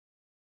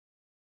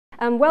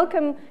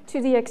Welcome to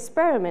the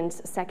experiment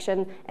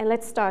section, and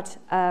let's start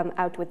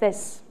out with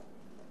this.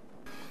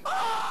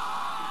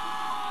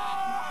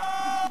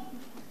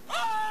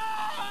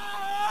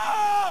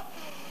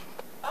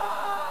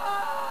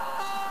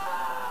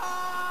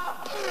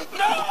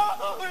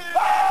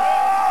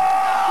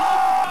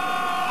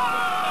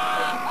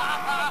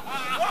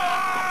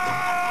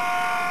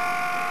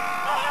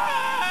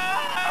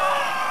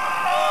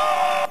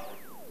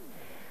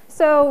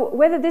 So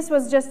whether this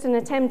was just an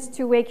attempt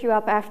to wake you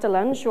up after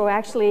lunch or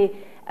actually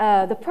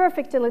the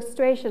perfect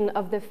illustration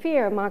of the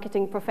fear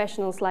marketing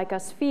professionals like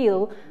us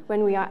feel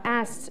when we are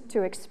asked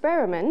to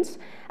experiment,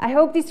 I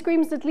hope these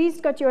screams at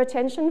least got your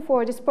attention,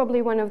 for it is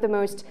probably one of the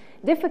most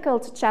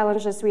difficult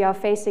challenges we are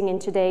facing in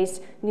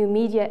today's new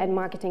media and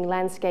marketing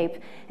landscape,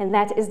 and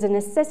that is the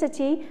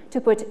necessity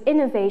to put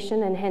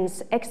innovation and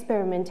hence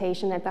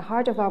experimentation at the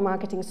heart of our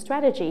marketing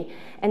strategy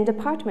and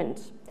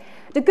department.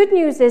 The good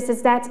news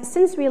is that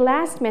since we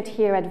last met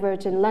here at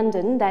Verge in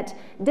London, that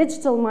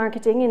digital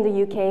marketing in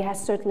the UK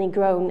has certainly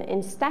grown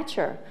in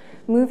stature,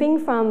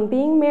 moving from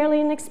being merely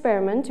an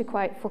experiment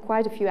for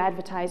quite a few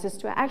advertisers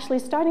to actually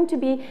starting to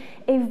be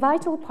a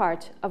vital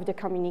part of the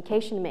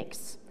communication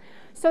mix.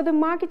 So the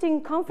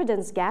marketing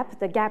confidence gap,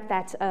 the gap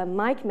that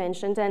Mike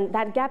mentioned, and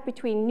that gap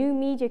between new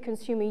media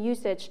consumer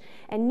usage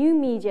and new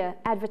media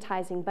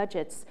advertising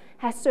budgets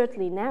has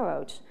certainly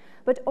narrowed,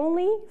 but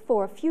only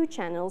for a few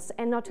channels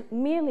and not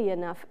merely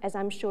enough, as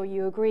I'm sure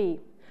you agree.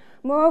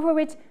 Moreover,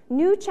 with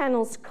new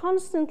channels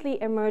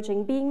constantly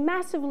emerging, being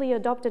massively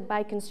adopted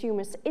by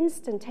consumers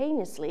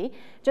instantaneously,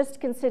 just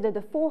consider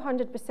the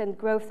 400%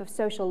 growth of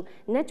social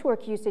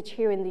network usage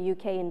here in the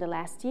UK in the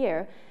last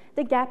year,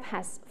 the gap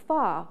has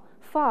far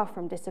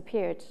from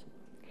disappeared.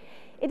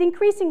 It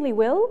increasingly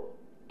will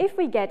if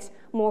we get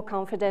more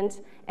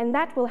confident, and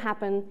that will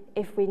happen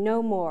if we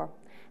know more.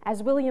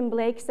 As William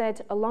Blake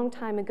said a long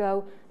time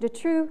ago, the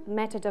true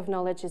method of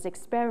knowledge is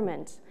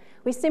experiment.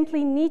 We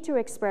simply need to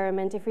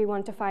experiment if we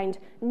want to find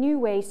new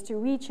ways to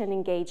reach and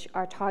engage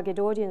our target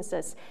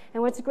audiences.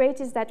 And what's great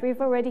is that we've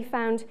already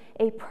found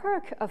a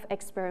perk of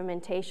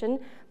experimentation.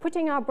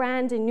 Putting our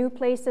brand in new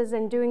places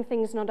and doing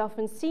things not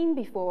often seen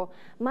before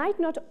might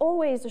not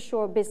always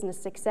assure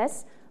business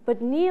success,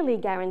 but nearly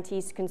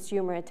guarantees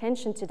consumer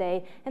attention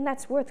today, and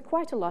that's worth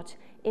quite a lot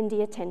in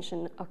the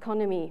attention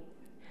economy.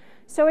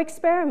 So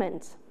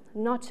experiment,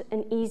 not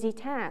an easy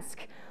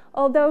task.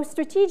 Although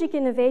strategic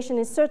innovation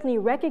is certainly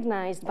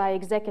recognized by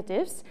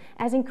executives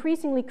as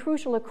increasingly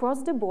crucial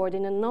across the board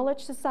in a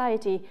knowledge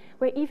society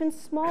where even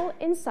small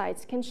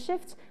insights can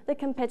shift the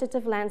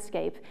competitive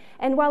landscape.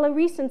 And while a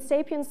recent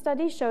Sapient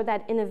study showed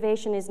that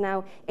innovation is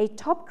now a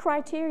top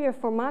criteria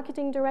for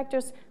marketing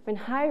directors when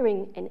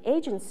hiring an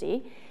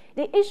agency,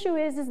 the issue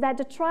is that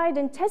the tried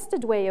and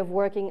tested way of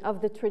working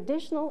of the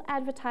traditional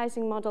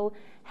advertising model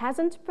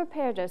hasn't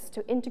prepared us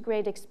to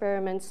integrate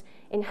experiments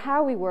in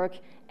how we work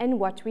and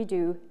what we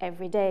do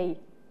every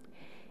day.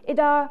 It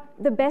are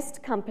the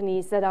best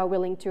companies that are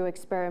willing to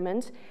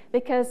experiment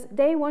because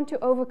they want to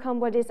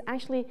overcome what is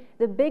actually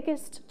the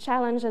biggest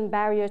challenge and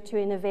barrier to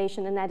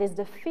innovation, and that is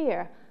the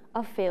fear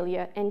of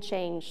failure and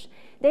change.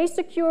 They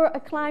secure a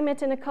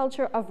climate and a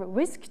culture of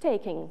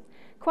risk-taking.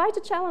 Quite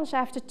a challenge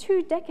after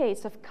 2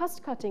 decades of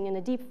cost-cutting and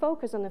a deep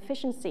focus on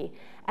efficiency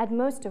at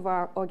most of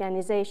our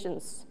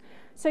organizations.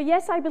 So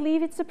yes, I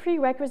believe it's a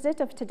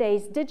prerequisite of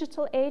today's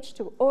digital age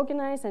to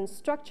organize and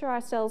structure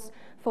ourselves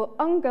for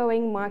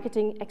ongoing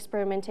marketing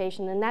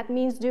experimentation. And that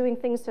means doing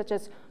things such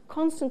as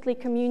constantly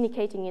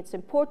communicating its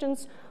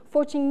importance,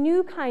 forging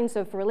new kinds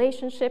of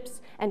relationships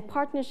and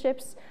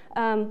partnerships,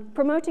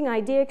 promoting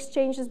idea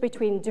exchanges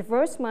between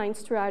diverse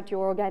minds throughout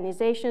your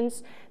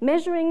organizations,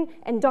 measuring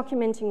and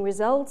documenting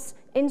results,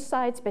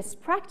 insights,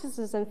 best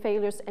practices and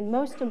failures, and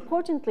most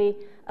importantly,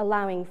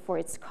 allowing for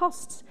its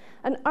costs.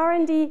 An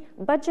R&D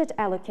budget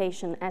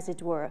allocation, as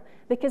it were,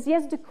 because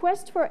yes, the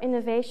quest for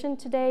innovation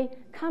today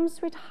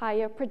comes with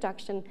higher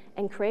production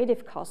and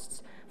creative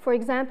costs. For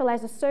example,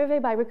 as a survey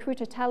by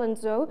Recruiter Talent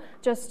Zoo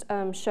just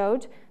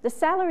showed, the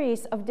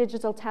salaries of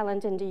digital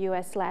talent in the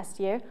US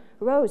last year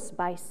rose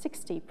by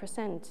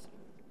 60%.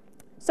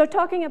 So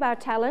talking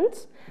about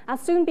talent, I'll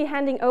soon be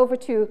handing over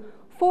to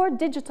 4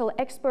 digital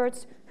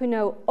experts who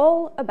know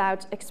all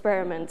about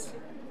experiment.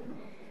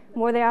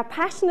 More they are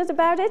passionate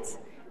about it,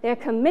 they're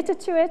committed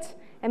to it,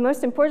 and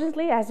most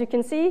importantly, as you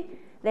can see,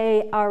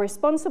 they are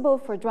responsible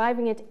for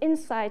driving it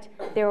inside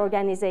their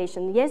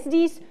organization. Yes,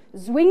 these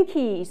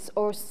Zwinkies,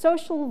 or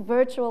social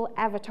virtual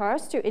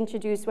avatars, to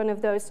introduce one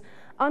of those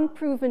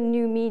unproven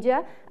new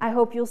media, I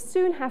hope you'll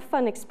soon have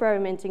fun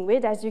experimenting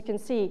with. As you can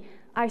see,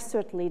 I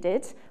certainly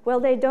did. Well,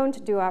 they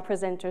don't do our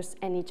presenters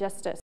any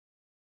justice.